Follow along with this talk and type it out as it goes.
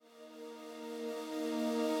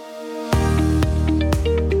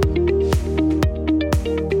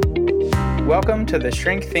Welcome to the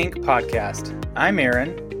Shrink Think podcast. I'm Aaron.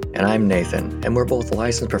 And I'm Nathan, and we're both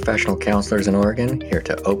licensed professional counselors in Oregon, here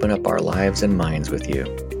to open up our lives and minds with you.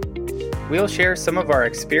 We'll share some of our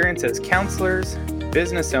experience as counselors,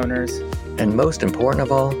 business owners, and most important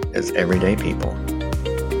of all, as everyday people.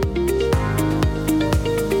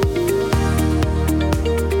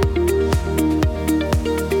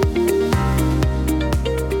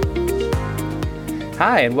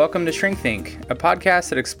 Hi, and welcome to Shrink Think, a podcast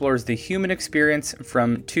that explores the human experience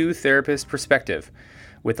from two therapists' perspective,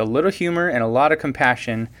 with a little humor and a lot of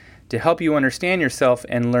compassion to help you understand yourself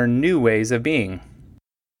and learn new ways of being.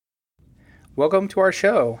 Welcome to our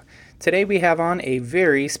show. Today we have on a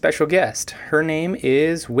very special guest. Her name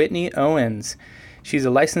is Whitney Owens. She's a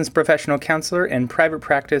licensed professional counselor and private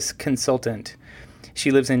practice consultant. She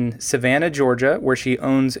lives in Savannah, Georgia, where she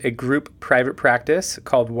owns a group private practice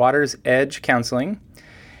called Water's Edge Counseling.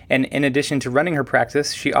 And in addition to running her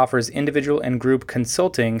practice, she offers individual and group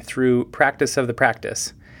consulting through Practice of the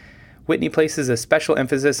Practice. Whitney places a special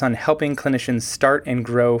emphasis on helping clinicians start and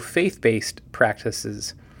grow faith-based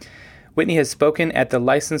practices. Whitney has spoken at the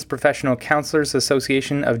Licensed Professional Counselors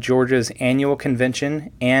Association of Georgia's annual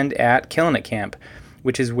convention and at Killin' It Camp,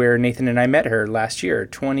 which is where Nathan and I met her last year,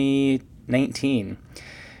 2019.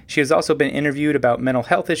 She has also been interviewed about mental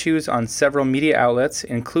health issues on several media outlets,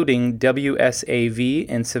 including WSAV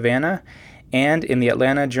in Savannah and in the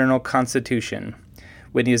Atlanta Journal-Constitution.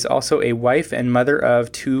 Whitney is also a wife and mother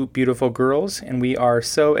of two beautiful girls, and we are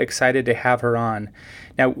so excited to have her on.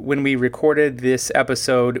 Now, when we recorded this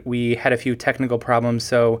episode, we had a few technical problems,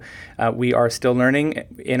 so we are still learning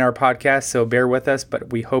in our podcast, so bear with us, but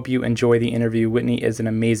we hope you enjoy the interview. Whitney is an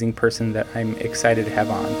amazing person that I'm excited to have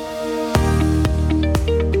on.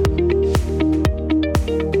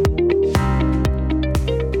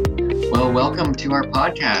 Well, welcome to our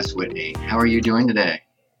podcast, Whitney. How are you doing today?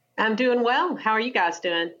 I'm doing well. How are you guys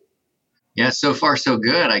doing? Yeah, so far so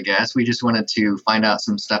good, I guess. We just wanted to find out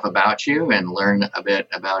some stuff about you and learn a bit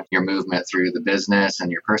about your movement through the business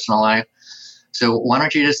and your personal life. So why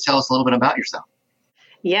don't you just tell us a little bit about yourself?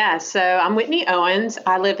 Yeah, so I'm Whitney Owens.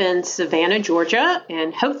 I live in Savannah, Georgia,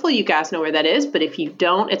 and hopefully you guys know where that is, but if you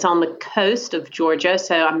don't, it's on the coast of Georgia,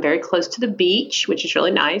 so I'm very close to the beach, which is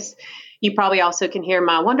really nice. You probably also can hear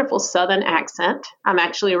my wonderful Southern accent. I'm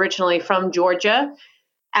actually originally from Georgia.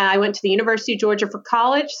 And I went to the University of Georgia for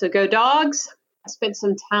college, so go Dogs. I spent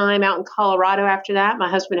some time out in Colorado after that. My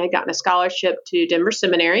husband had gotten a scholarship to Denver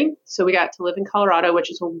Seminary, so we got to live in Colorado,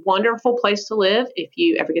 which is a wonderful place to live if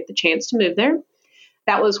you ever get the chance to move there.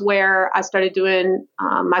 That was where I started doing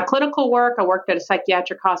my clinical work. I worked at a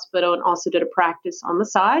psychiatric hospital and also did a practice on the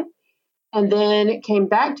side. And then came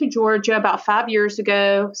back to Georgia about 5 years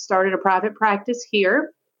ago, started a private practice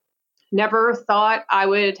here. Never thought I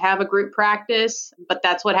would have a group practice, but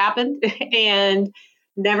that's what happened. And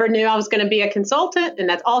never knew I was going to be a consultant, and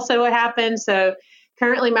that's also what happened. So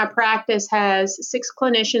currently my practice has 6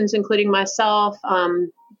 clinicians, including myself,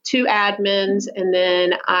 2 admins, and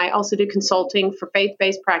then I also do consulting for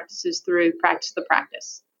faith-based practices through Practice of the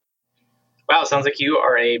Practice. Wow, sounds like you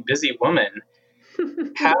are a busy woman.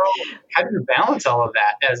 How do you balance all of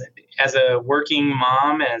that as a working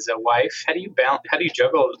mom, as a wife? How do you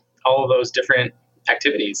juggle all of those different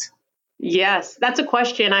activities? Yes, that's a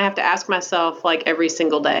question I have to ask myself like every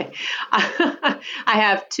single day. I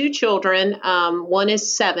have 2 children. One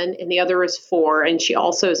is 7 and the other is 4. And she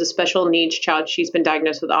also is a special needs child. She's been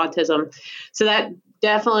diagnosed with autism. So that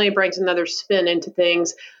definitely brings another spin into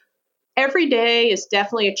things. Every day is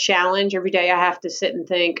definitely a challenge. Every day I have to sit and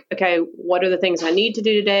think, okay, what are the things I need to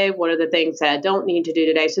do today? What are the things that I don't need to do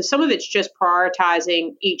today? So some of it's just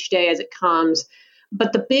prioritizing each day as it comes.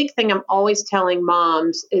 But the big thing I'm always telling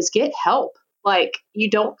moms is get help. Like, you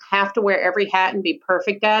don't have to wear every hat and be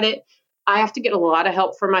perfect at it. I have to get a lot of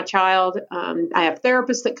help for my child. I have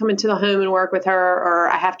therapists that come into the home and work with her, or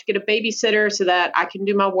I have to get a babysitter so that I can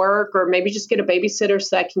do my work, or maybe just get a babysitter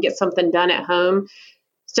so I can get something done at home.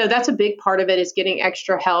 So that's a big part of it, is getting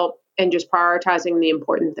extra help and just prioritizing the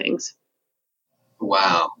important things.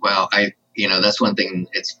 Wow. Well, that's one thing.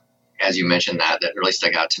 It's, as you mentioned, that really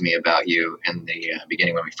stuck out to me about you in the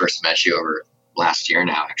beginning when we first met you over last year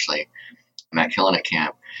now, actually, at Killin' It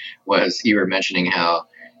Camp, was you were mentioning how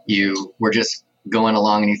you were just going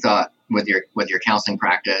along and you thought with your counseling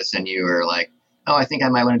practice, and you were like, oh, I think I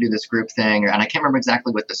might want to do this group thing. And I can't remember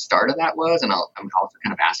exactly what the start of that was. And I'm also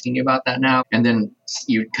kind of asking you about that now. And then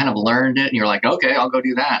you kind of learned it and you're like, okay, I'll go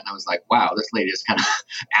do that. And I was like, wow, this lady just kind of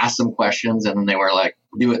asked some questions and then they were like,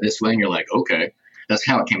 do it this way. And you're like, okay, that's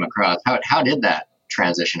how it came across. How did that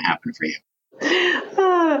transition happen for you?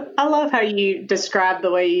 I love how you describe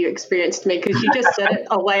the way you experienced me because you just said it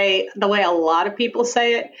the way a lot of people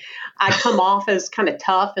say it. I come off as kind of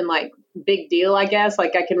tough and like big deal, I guess.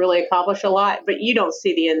 Like I can really accomplish a lot, but you don't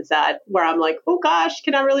see the inside where I'm like, oh gosh,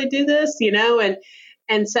 can I really do this?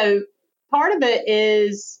 And so part of it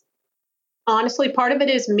is honestly, part of it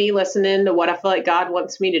is me listening to what I feel like God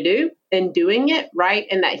wants me to do and doing it right.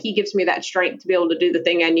 And that He gives me that strength to be able to do the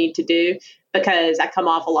thing I need to do because I come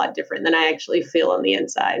off a lot different than I actually feel on the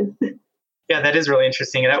inside. Yeah, that is really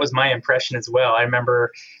interesting. And that was my impression as well. I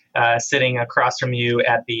remember sitting across from you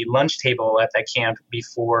at the lunch table at that camp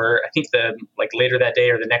before, I think later that day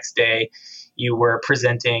or the next day, you were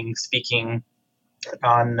speaking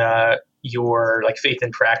on your like faith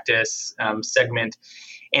and practice segment.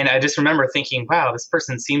 And I just remember thinking, wow, this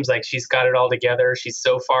person seems like she's got it all together. She's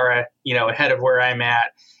so far, ahead of where I'm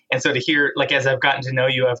at. And so to hear, like, as I've gotten to know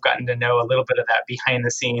you, I've gotten to know a little bit of that behind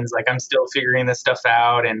the scenes. Like I'm still figuring this stuff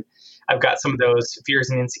out, and I've got some of those fears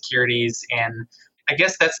and insecurities. And I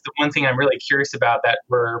guess that's the one thing I'm really curious about that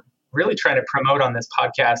we're really trying to promote on this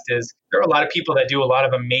podcast is there are a lot of people that do a lot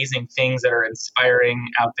of amazing things that are inspiring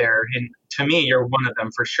out there. And to me, you're one of them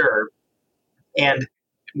for sure. And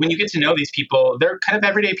when you get to know these people, they're kind of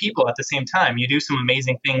everyday people at the same time. You do some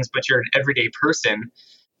amazing things, but you're an everyday person.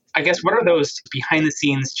 I guess, what are those behind the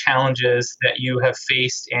scenes challenges that you have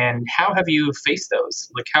faced and how have you faced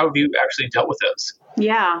those? Like, how have you actually dealt with those?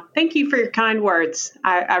 Yeah. Thank you for your kind words.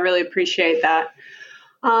 I really appreciate that.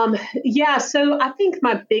 So I think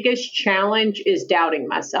my biggest challenge is doubting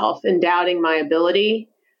myself and doubting my ability.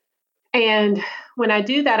 And when I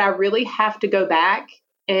do that, I really have to go back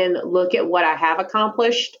and look at what I have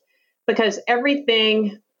accomplished because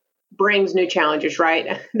everything brings new challenges,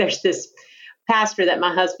 right? There's this pastor that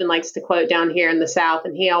my husband likes to quote down here in the South,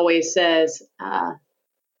 and he always says,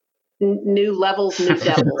 new levels, new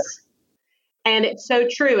devils. And it's so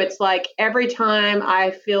true. It's like every time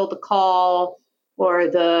I feel the call or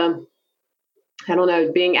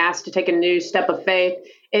being asked to take a new step of faith,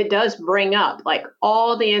 it does bring up like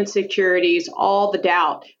all the insecurities, all the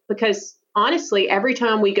doubt, because honestly, every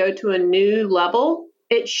time we go to a new level,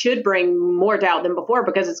 it should bring more doubt than before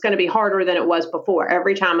because it's going to be harder than it was before.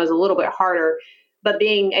 Every time is a little bit harder, but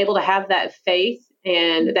being able to have that faith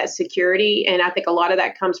and that security. And I think a lot of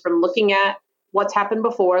that comes from looking at what's happened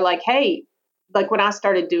before. Like, hey, like when I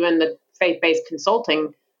started doing the faith-based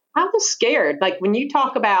consulting, I was scared. Like when you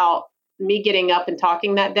talk about me getting up and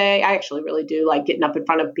talking that day, I actually really do like getting up in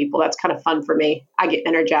front of people. That's kind of fun for me. I get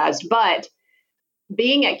energized. But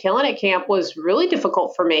being at Killing It Camp was really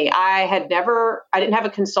difficult for me. I didn't have a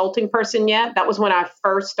consulting person yet. That was when I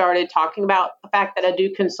first started talking about the fact that I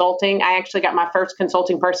do consulting. I actually got my first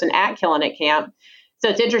consulting person at Killing It Camp. So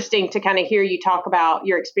it's interesting to kind of hear you talk about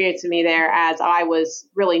your experience with me there as I was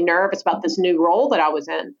really nervous about this new role that I was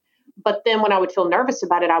in. But then when I would feel nervous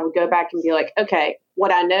about it, I would go back and be like, okay,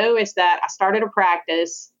 what I know is that I started a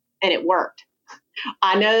practice and it worked.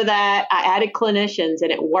 I know that I added clinicians and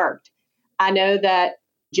it worked. I know that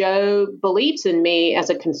Joe believes in me as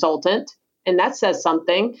a consultant, and that says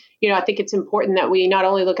something. I think it's important that we not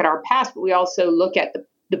only look at our past, but we also look at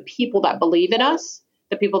the people that believe in us,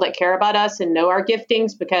 the people that care about us and know our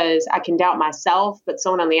giftings, because I can doubt myself, but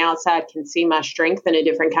someone on the outside can see my strength in a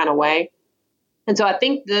different kind of way. And so I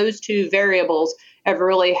think those two variables have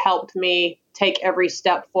really helped me take every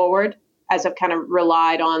step forward as I've kind of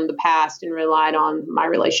relied on the past and relied on my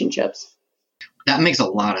relationships. That makes a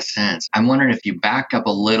lot of sense. I'm wondering if you back up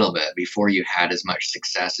a little bit before you had as much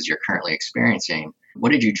success as you're currently experiencing.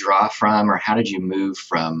 What did you draw from, or how did you move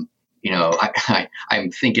from, I'm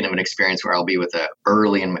thinking of an experience where I'll be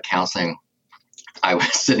early in my counseling. I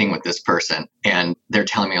was sitting with this person and they're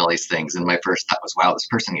telling me all these things. And my first thought was, wow, this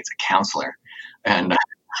person needs a counselor. And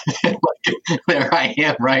there I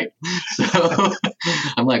am, right? So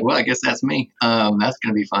I'm like, well, I guess that's me. That's going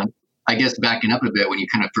to be fun. I guess backing up a bit, when you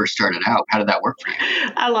kind of first started out, how did that work for you?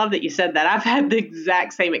 I love that you said that. I've had the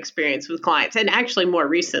exact same experience with clients, and actually more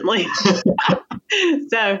recently.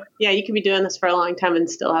 So yeah, you can be doing this for a long time and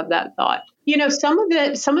still have that thought. Some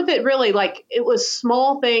of it really, like, it was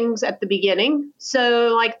small things at the beginning.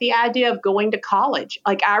 So like the idea of going to college,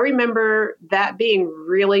 like I remember that being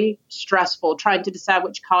really stressful, trying to decide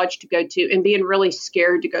which college to go to and being really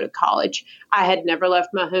scared to go to college. I had never left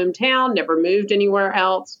my hometown, never moved anywhere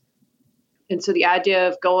else. And so the idea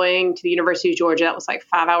of going to the University of Georgia, that was like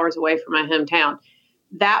 5 hours away from my hometown.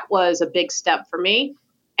 That was a big step for me.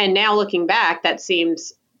 And now looking back, that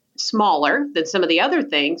seems smaller than some of the other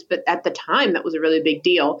things, but at the time that was a really big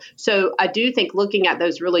deal. So I do think looking at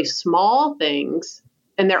those really small things,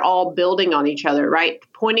 and they're all building on each other, right?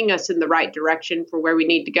 Pointing us in the right direction for where we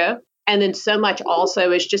need to go. And then so much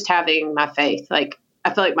also is just having my faith. Like,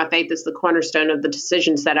 I feel like my faith is the cornerstone of the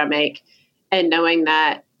decisions that I make, and knowing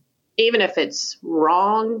that even if it's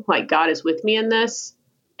wrong, like God is with me in this.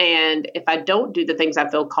 And if I don't do the things I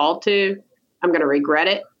feel called to, I'm going to regret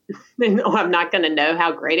it. And I'm not going to know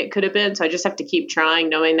how great it could have been. So I just have to keep trying,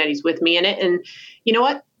 knowing that he's with me in it. And you know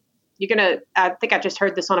what? I think I just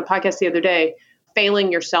heard this on a podcast the other day,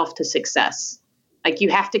 failing yourself to success. Like, you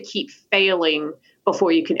have to keep failing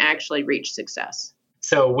before you can actually reach success.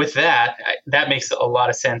 So with that, that makes a lot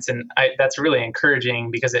of sense. And that's really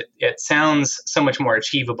encouraging because it sounds so much more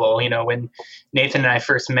achievable. You know, when Nathan and I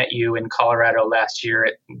first met you in Colorado last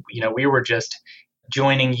year, we were just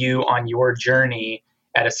joining you on your journey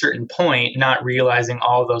at a certain point, not realizing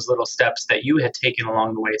all those little steps that you had taken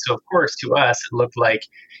along the way. So of course, to us, it looked like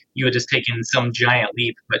you had just taken some giant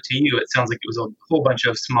leap, but to you, it sounds like it was a whole bunch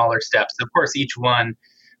of smaller steps. Of course, each one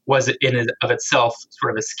was in and of itself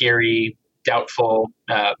sort of a scary, doubtful,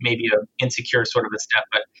 maybe an insecure sort of a step,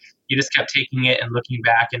 but you just kept taking it and looking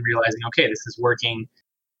back and realizing, okay, this is working.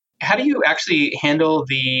 How do you actually handle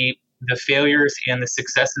the failures and the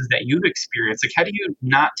successes that you've experienced? Like, how do you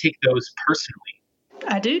not take those personally?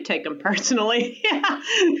 I do take them personally. Yeah.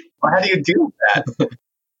 Well, how do you do that?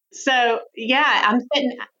 So, yeah, I'm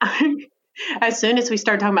sitting. As soon as we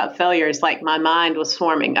started talking about failures, like, my mind was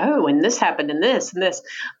swarming. Oh, and this happened, and this, and this.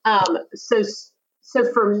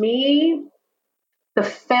 So for me, the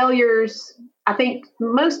failures, I think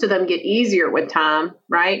most of them get easier with time,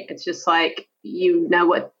 right? It's just like, you know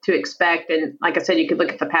what to expect. And like I said, you could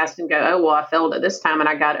look at the past and go, oh, well, I failed at this time and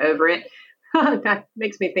I got over it. That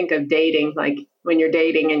makes me think of dating. Like, when you're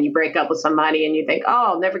dating and you break up with somebody and you think, oh,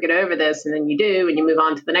 I'll never get over this. And then you do, and you move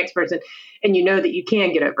on to the next person, and you know that you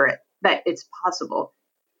can get over it, that it's possible.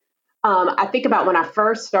 I think about when I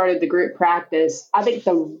first started the group practice, I think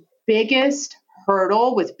the biggest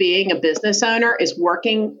hurdle with being a business owner is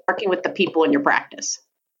working with the people in your practice.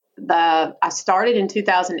 I started in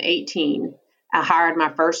 2018. I hired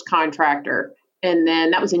my first contractor, and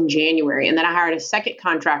then that was in January. And then I hired a second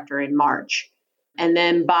contractor in March. And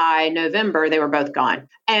then by November, they were both gone.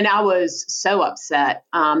 And I was so upset.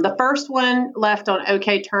 The first one left on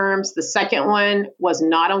okay terms. The second one was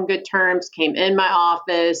not on good terms, came in my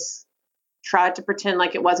office, tried to pretend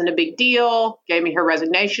like it wasn't a big deal, gave me her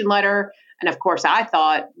resignation letter. And of course, I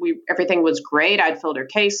thought everything was great. I'd filled her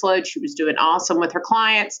caseload. She was doing awesome with her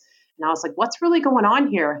clients. And I was like, what's really going on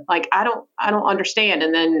here? Like, I don't understand.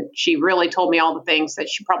 And then she really told me all the things that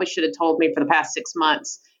she probably should have told me for the past 6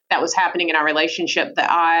 months that was happening in our relationship that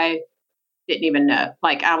I didn't even know.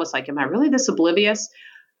 Like, I was like, am I really this oblivious?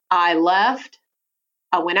 I left.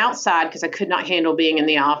 I went outside because I could not handle being in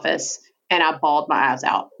the office, and I bawled my eyes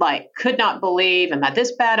out. Like, could not believe, am I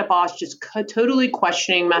this bad a boss? Just totally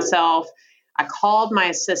questioning myself. I called my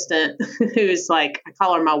assistant, who's like, I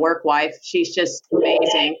call her my work wife. She's just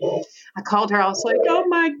amazing. I called her. I was like, oh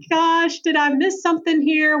my gosh, did I miss something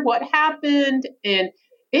here? What happened? And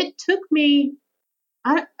it took me,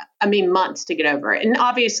 months to get over it. And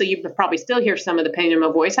obviously, you probably still hear some of the pain in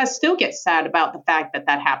my voice. I still get sad about the fact that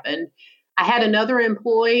happened. I had another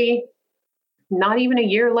employee not even a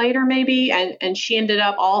year later, maybe, and she ended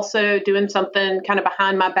up also doing something kind of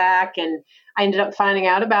behind my back, and I ended up finding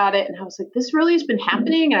out about it. And I was like, this really has been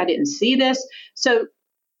happening, and I didn't see this. So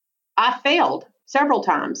I failed several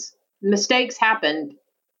times. Mistakes happened,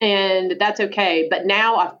 and that's okay. But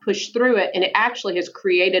now I've pushed through it, and it actually has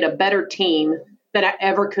created a better team than I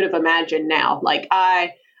ever could have imagined now. Like,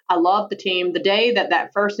 I love the team. The day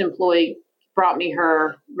that first employee brought me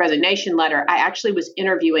her resignation letter, I actually was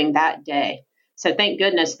interviewing that day. So thank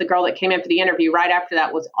goodness the girl that came in for the interview right after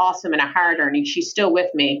that was awesome, and I hired her, and she's still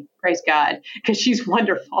with me. Praise God, because she's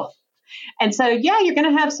wonderful. And so, yeah, you're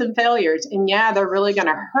going to have some failures, and yeah, they're really going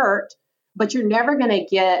to hurt, but you're never going to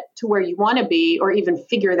get to where you want to be or even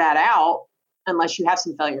figure that out unless you have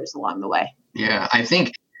some failures along the way. Yeah, I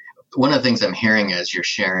think one of the things I'm hearing as you're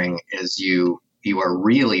sharing is you are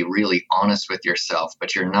really, really honest with yourself,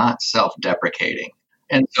 but you're not self-deprecating.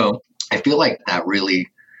 And so I feel like that really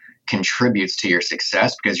contributes to your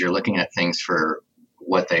success because you're looking at things for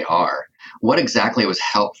what they are. What exactly was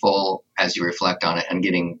helpful as you reflect on it and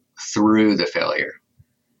getting through the failure,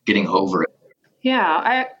 getting over it?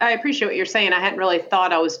 Yeah, I appreciate what you're saying. I hadn't really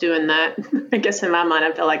thought I was doing that. I guess in my mind,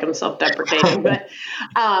 I feel like I'm self-deprecating. But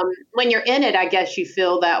when you're in it, I guess you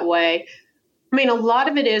feel that way. I mean, a lot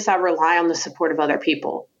of it is I rely on the support of other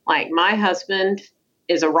people. Like, my husband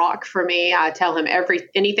is a rock for me. I tell him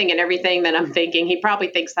anything and everything that I'm thinking. He probably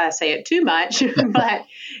thinks I say it too much, but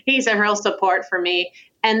he's a real support for me.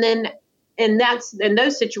 And then And that's in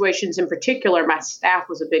those situations in particular, my staff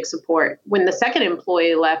was a big support. When the second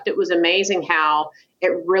employee left, it was amazing how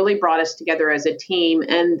it really brought us together as a team.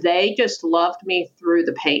 And they just loved me through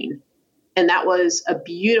the pain. And that was a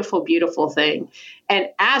beautiful, beautiful thing. And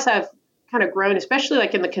as I've kind of grown, especially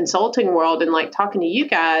like in the consulting world and like talking to you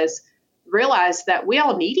guys, realized that we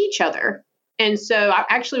all need each other. And so I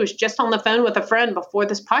actually was just on the phone with a friend before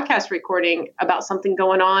this podcast recording about something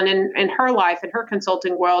going on in her life and her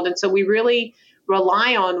consulting world. And so we really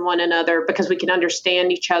rely on one another because we can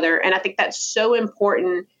understand each other. And I think that's so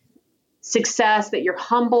important. Success, that you're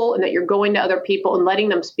humble and that you're going to other people and letting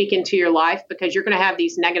them speak into your life, because you're going to have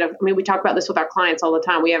these negative, I mean, we talk about this with our clients all the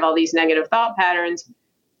time. We have all these negative thought patterns.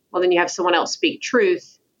 Well, then you have someone else speak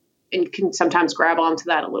truth and you can sometimes grab onto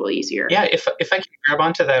that a little easier. Yeah, if I can grab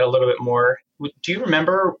onto that a little bit more, do you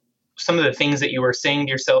remember some of the things that you were saying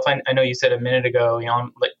to yourself? I know you said a minute ago,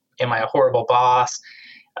 like, am I a horrible boss?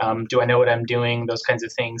 Do I know what I'm doing? Those kinds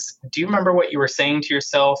of things. Do you remember what you were saying to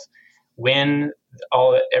yourself when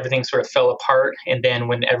everything sort of fell apart, and then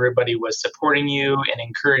when everybody was supporting you and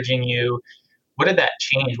encouraging you? What did that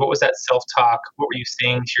change? What was that self-talk? What were you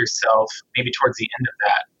saying to yourself maybe towards the end of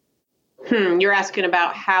that? You're asking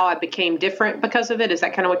about how I became different because of it? Is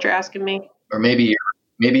that kind of what you're asking me? Or maybe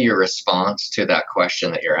your response to that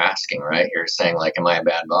question that you're asking, right? You're saying like, am I a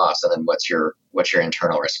bad boss? And then what's your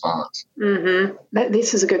internal response?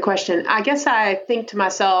 This is a good question. I guess I think to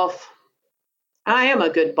myself, I am a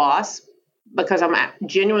good boss because I'm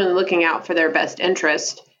genuinely looking out for their best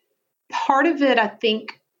interest. Part of it, I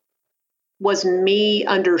think, was me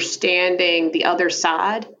understanding the other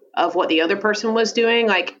side of what the other person was doing,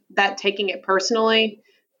 like that, taking it personally.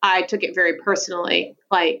 I took it very personally.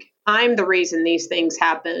 Like, I'm the reason these things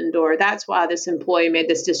happened, or that's why this employee made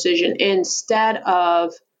this decision, instead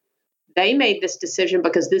of they made this decision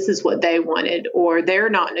because this is what they wanted, or they're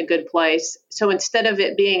not in a good place. So instead of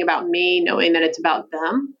it being about me, knowing that it's about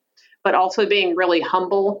them, but also being really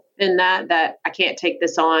humble in that I can't take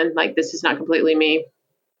this on, like this is not completely me.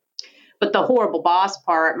 But the horrible boss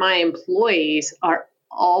part, my employees are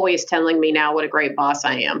always telling me now what a great boss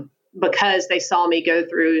I am because they saw me go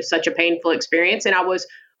through such a painful experience. And I was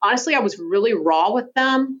really raw with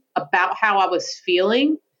them about how I was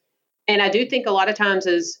feeling. And I do think a lot of times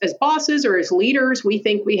as bosses or as leaders, we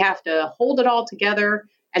think we have to hold it all together.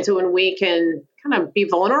 And so when we can kind of be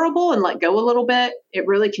vulnerable and let go a little bit, it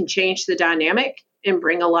really can change the dynamic and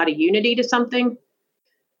bring a lot of unity to something.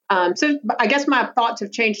 So I guess my thoughts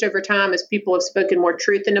have changed over time as people have spoken more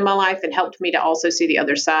truth into my life and helped me to also see the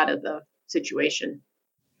other side of the situation.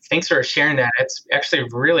 Thanks for sharing that. It's actually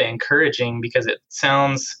really encouraging because it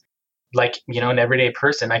sounds like, an everyday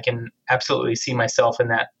person. I can absolutely see myself in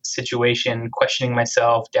that situation, questioning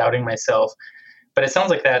myself, doubting myself. But it sounds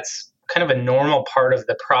like that's kind of a normal part of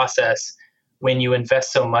the process when you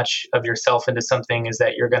invest so much of yourself into something, is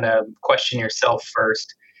that you're going to question yourself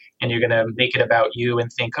first and you're going to make it about you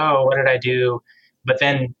and think, oh, what did I do? But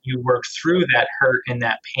then you work through that hurt and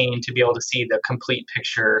that pain to be able to see the complete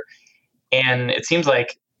picture. And it seems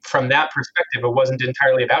like from that perspective, it wasn't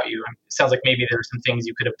entirely about you. It sounds like maybe there were some things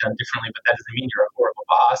you could have done differently, but that doesn't mean you're a horrible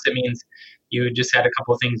boss. It means you just had a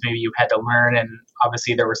couple of things maybe you had to learn. And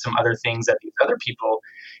obviously there were some other things that these other people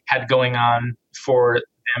had going on for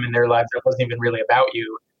them in their lives that wasn't even really about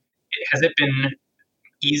you. Has it been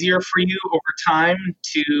easier for you over time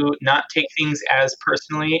to not take things as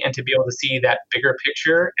personally and to be able to see that bigger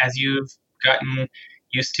picture as you've gotten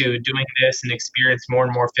used to doing this and experience more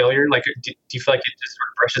and more failure? Like, do you feel like it just sort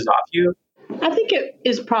of brushes off you? I think it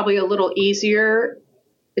is probably a little easier.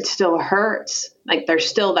 It still hurts. Like, there's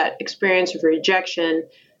still that experience of rejection.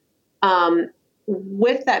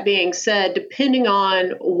 With that being said, depending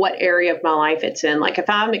on what area of my life it's in, like if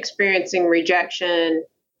I'm experiencing rejection,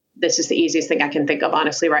 this is the easiest thing I can think of,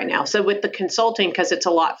 honestly, right now. So with the consulting, because it's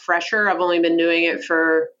a lot fresher, I've only been doing it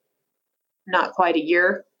for not quite a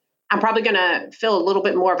year. I'm probably going to feel a little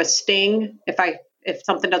bit more of a sting if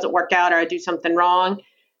something doesn't work out or I do something wrong.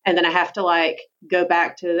 And then I have to like go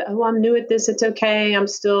back to, oh, I'm new at this. It's okay. I'm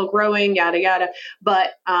still growing, yada, yada.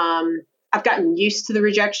 But I've gotten used to the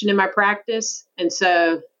rejection in my practice. And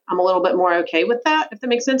so I'm a little bit more okay with that, if that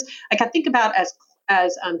makes sense. Like I think about as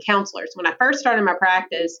counselors, when I first started my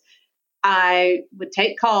practice, I would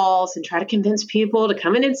take calls and try to convince people to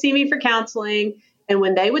come in and see me for counseling. And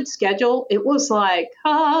when they would schedule, it was like,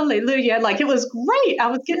 hallelujah. Like it was great. I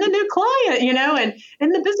was getting a new client,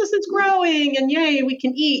 and the business is growing and yay, we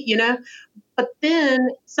can eat, But then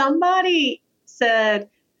somebody said,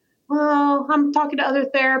 well, I'm talking to other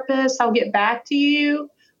therapists. I'll get back to you.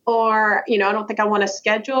 Or, I don't think I want to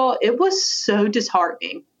schedule. It was so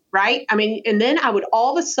disheartening. right? I mean, and then I would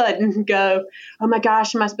all of a sudden go, oh my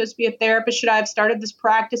gosh, am I supposed to be a therapist? Should I have started this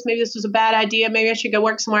practice? Maybe this was a bad idea. Maybe I should go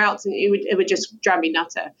work somewhere else. And it would just drive me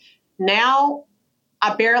nuts. Now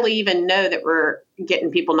I barely even know that we're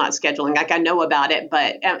getting people not scheduling. Like I know about it,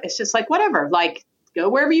 but it's just like, whatever, like go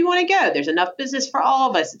wherever you want to go. There's enough business for all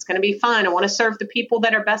of us. It's going to be fine. I want to serve the people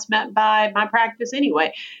that are best met by my practice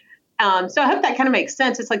anyway. So I hope that kind of makes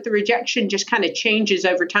sense. It's like the rejection just kind of changes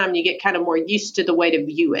over time. And you get kind of more used to the way to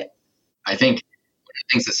view it. I think one of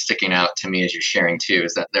the things that's sticking out to me as you're sharing too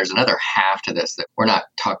is that there's another half to this that we're not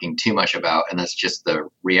talking too much about, and that's just the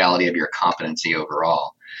reality of your competency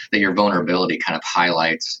overall. That your vulnerability kind of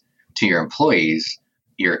highlights to your employees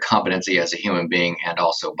your competency as a human being and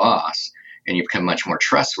also boss, and you become much more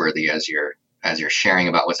trustworthy as you're sharing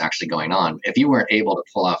about what's actually going on. If you weren't able to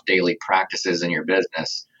pull off daily practices in your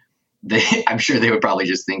business, I'm sure they would probably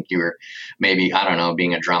just think you were maybe, I don't know,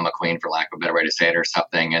 being a drama queen, for lack of a better way to say it, or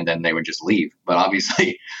something, and then they would just leave. But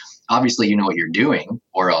obviously you know what you're doing,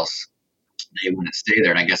 or else they wouldn't stay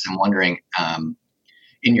there. And I guess I'm wondering,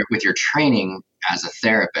 with your training as a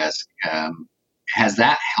therapist, has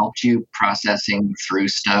that helped you processing through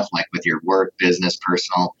stuff like with your work, business,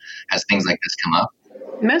 personal? Has things like this come up?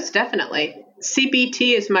 Most definitely.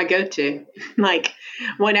 CBT is my go-to. Like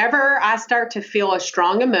whenever I start to feel a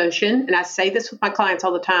strong emotion, and I say this with my clients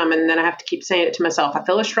all the time, and then I have to keep saying it to myself, I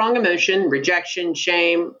feel a strong emotion, rejection,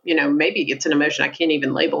 shame, maybe it's an emotion I can't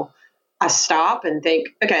even label. I stop and think,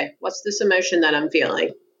 okay, what's this emotion that I'm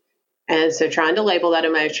feeling? And so trying to label that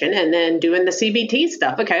emotion and then doing the CBT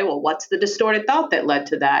stuff. Okay, well, what's the distorted thought that led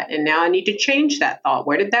to that? And now I need to change that thought.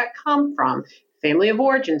 Where did that come from? Family of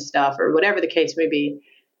origin stuff or whatever the case may be.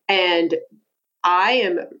 And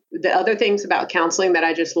the other things about counseling that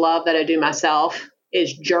I just love that I do myself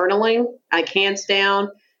is journaling. Like hands down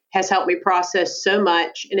has helped me process so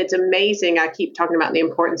much. And it's amazing. I keep talking about the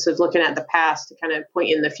importance of looking at the past to kind of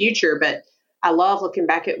point in the future, but I love looking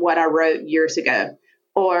back at what I wrote years ago.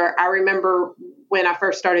 Or I remember when I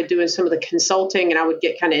first started doing some of the consulting and I would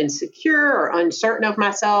get kind of insecure or uncertain of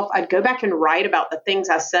myself, I'd go back and write about the things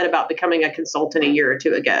I said about becoming a consultant a year or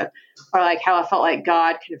two ago, or like how I felt like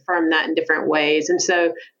God confirmed that in different ways. And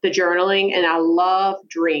so the journaling, and I love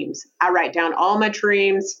dreams. I write down all my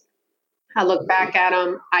dreams. I look back at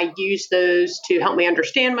them. I use those to help me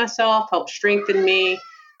understand myself, help strengthen me,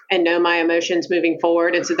 and know my emotions moving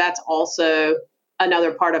forward. And so that's also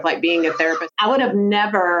another part of like being a therapist. I would have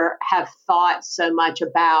never have thought so much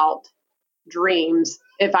about dreams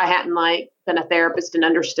if I hadn't like been a therapist and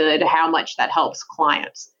understood how much that helps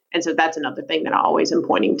clients. And so that's another thing that I always am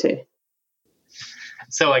pointing to.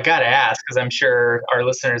 So I got to ask, because I'm sure our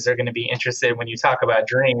listeners are going to be interested when you talk about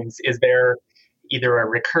dreams, is there either a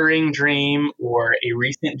recurring dream or a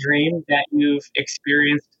recent dream that you've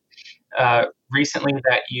experienced recently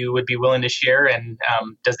that you would be willing to share? And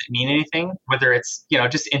does it mean anything, whether it's,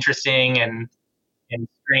 just interesting and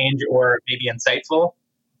strange or maybe insightful?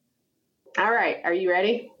 All right. Are you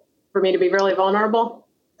ready for me to be really vulnerable?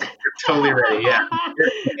 You're totally ready. Yeah.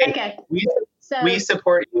 Okay. We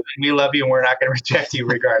support you and we love you and we're not going to reject you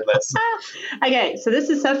regardless. Okay. So this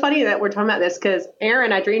is so funny that we're talking about this because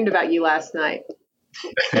Aaron, I dreamed about you last night.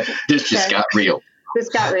 This just got real. This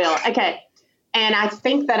got real. Okay. And I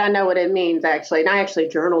think that I know what it means, actually. And I actually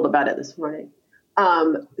journaled about it this morning.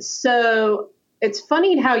 So it's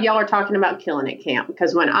funny how y'all are talking about killing it camp,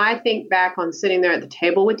 because when I think back on sitting there at the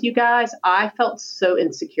table with you guys, I felt so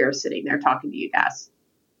insecure sitting there talking to you guys.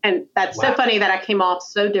 And that's so funny that I came off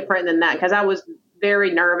so different than that, because I was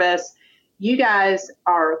very nervous. You guys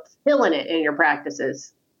are killing it in your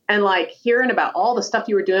practices. And like hearing about all the stuff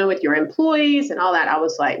you were doing with your employees and all that, I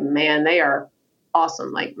was like, man, they are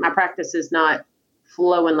awesome. Like my practice is not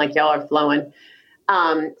flowing like y'all are flowing.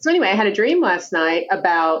 So anyway, I had a dream last night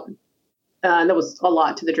about, there was a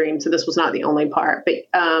lot to the dream, so this was not the only part, but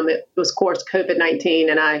it was, of course, COVID-19,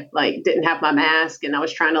 and I like didn't have my mask, and I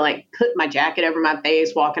was trying to like put my jacket over my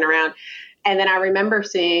face walking around. And then I remember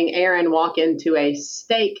seeing Aaron walk into a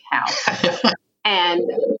steakhouse,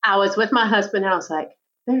 and I was with my husband, and I was like,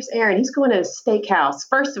 there's Aaron. He's going to a steakhouse.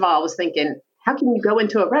 First of all, I was thinking, how can you go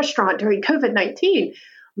into a restaurant during COVID-19?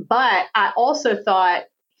 But I also thought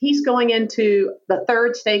he's going into the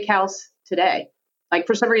third steakhouse today. Like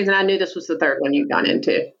for some reason, I knew this was the third one you've gone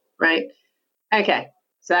into, right? Okay,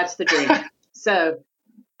 so that's the dream. So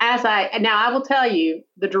now I will tell you,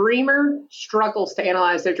 the dreamer struggles to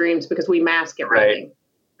analyze their dreams because we mask everything,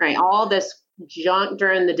 right? All this junk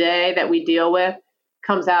during the day that we deal with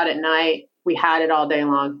comes out at night. We hide it all day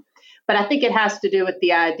long. But I think it has to do with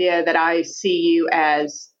the idea that I see you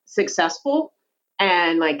as successful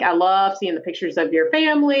And like, I love seeing the pictures of your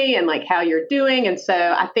family and like how you're doing. And so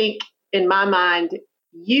I think in my mind,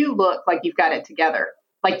 you look like you've got it together.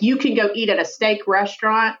 Like you can go eat at a steak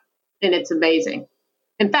restaurant and it's amazing.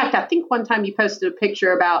 In fact, I think one time you posted a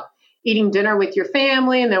picture about eating dinner with your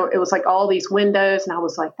family and it was like all these windows. And I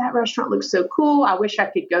was like, that restaurant looks so cool. I wish I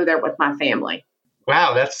could go there with my family.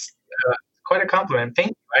 Wow, that's quite a compliment. Thank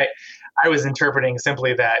you. I was interpreting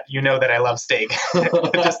simply that you know that I love steak.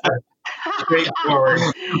 Just straightforward.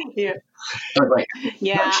 Yeah. I was like,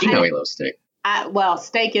 Yeah. she know he loves steak. Well,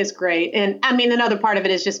 steak is great. And I mean, another part of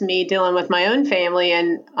it is just me dealing with my own family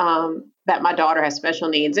and that my daughter has special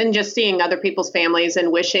needs and just seeing other people's families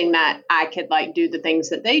and wishing that I could like do the things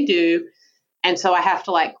that they do. And so I have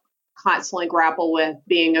to like constantly grapple with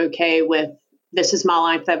being okay with this is my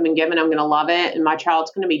life that I've been given. I'm going to love it. And my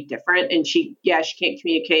child's going to be different. And she can't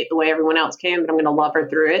communicate the way everyone else can, but I'm going to love her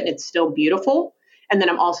through it. And it's still beautiful. And then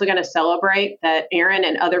I'm also going to celebrate that Aaron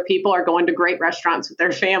and other people are going to great restaurants with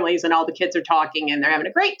their families and all the kids are talking and they're having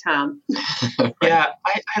a great time. Yeah,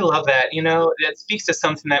 I love that. You know, it speaks to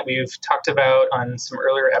something that we've talked about on some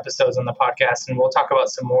earlier episodes on the podcast, and we'll talk about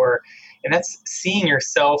some more. And that's seeing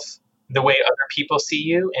yourself the way other people see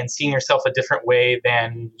you and seeing yourself a different way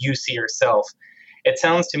than you see yourself. It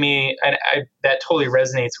sounds to me, and that totally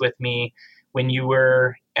resonates with me when you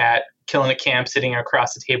were at Killing It Camp sitting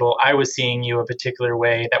across the table. I was seeing you a particular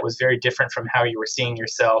way that was very different from how you were seeing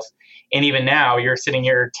yourself. And even now you're sitting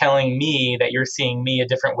here telling me that you're seeing me a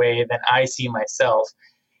different way than I see myself.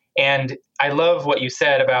 And I love what you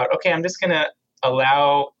said about, okay, I'm just going to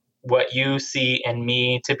allow what you see in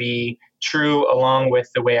me to be true along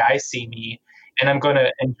with the way I see me. And I'm going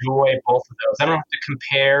to enjoy both of those. I don't have to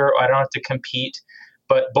compare, or I don't have to compete,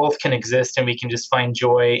 but both can exist and we can just find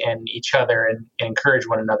joy in each other and encourage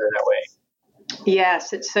one another that way.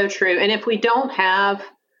 Yes, it's so true. And if we don't have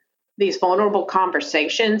these vulnerable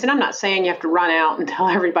conversations, and I'm not saying you have to run out and tell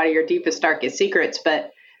everybody your deepest, darkest secrets,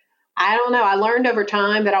 but I don't know. I learned over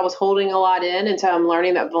time that I was holding a lot in. And so I'm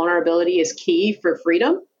learning that vulnerability is key for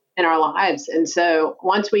freedom in our lives. And so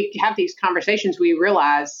once we have these conversations, we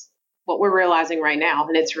realize what we're realizing right now.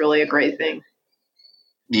 And it's really a great thing.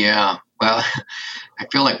 Yeah. Well, I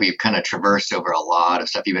feel like we've kind of traversed over a lot of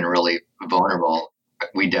stuff. You've been really vulnerable.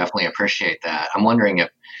 We definitely appreciate that. I'm wondering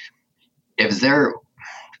if there,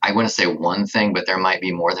 I want to say one thing, but there might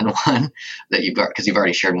be more than one that you've got, because you've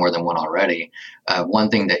already shared more than one already. One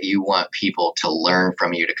thing that you want people to learn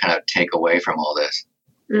from you to kind of take away from all this.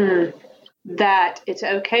 That it's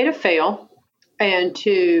okay to fail and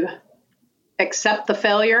to accept the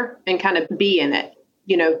failure and kind of be in it.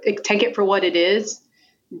 You know, take it for what it is.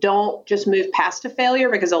 Don't just move past a failure,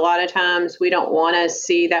 because a lot of times we don't want to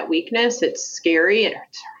see that weakness. It's scary.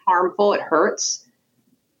 It's harmful. It hurts.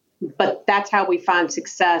 But that's how we find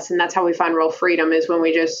success. And that's how we find real freedom, is when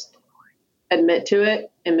we just admit to it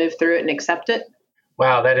and move through it and accept it.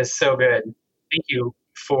 Wow, that is so good. Thank you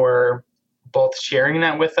for both sharing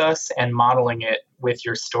that with us and modeling it with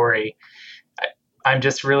your story. I'm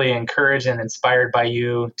just really encouraged and inspired by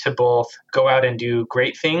you to both go out and do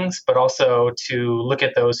great things, but also to look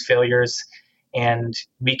at those failures and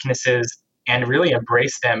weaknesses and really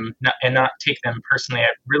embrace them and not take them personally. I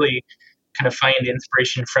really kind of find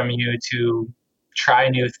inspiration from you to try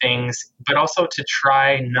new things, but also to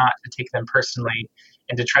try not to take them personally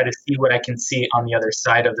and to try to see what I can see on the other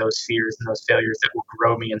side of those fears and those failures that will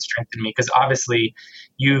grow me and strengthen me. Because obviously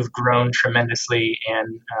you've grown tremendously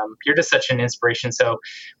and you're just such an inspiration. So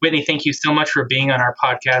Whitney, thank you so much for being on our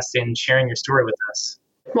podcast and sharing your story with us.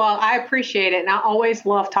 Well, I appreciate it. And I always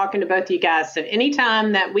love talking to both of you guys. So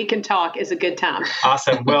anytime that we can talk is a good time.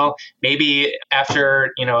 Awesome. Well, maybe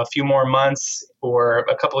after, a few more months or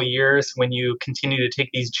a couple of years, when you continue to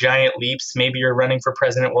take these giant leaps, maybe you're running for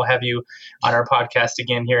president, we'll have you on our podcast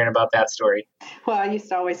again, hearing about that story. Well, I used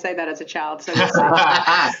to always say that as a child. So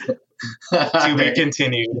to be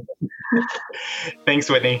continued. Thanks,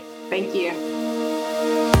 Whitney. Thank you.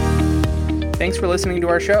 Thanks for listening to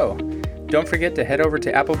our show. Don't forget to head over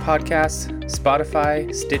to Apple Podcasts,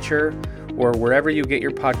 Spotify, Stitcher, or wherever you get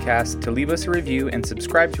your podcasts to leave us a review and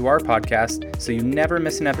subscribe to our podcast so you never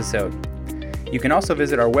miss an episode. You can also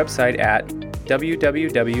visit our website at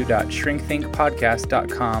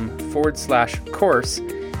www.shrinkthinkpodcast.com/course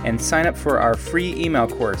and sign up for our free email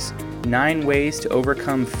course, 9 Ways to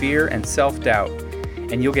Overcome Fear and Self-Doubt.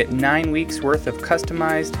 And you'll get 9 weeks worth of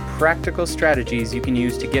customized, practical strategies you can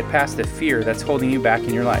use to get past the fear that's holding you back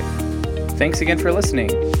in your life. Thanks again for listening.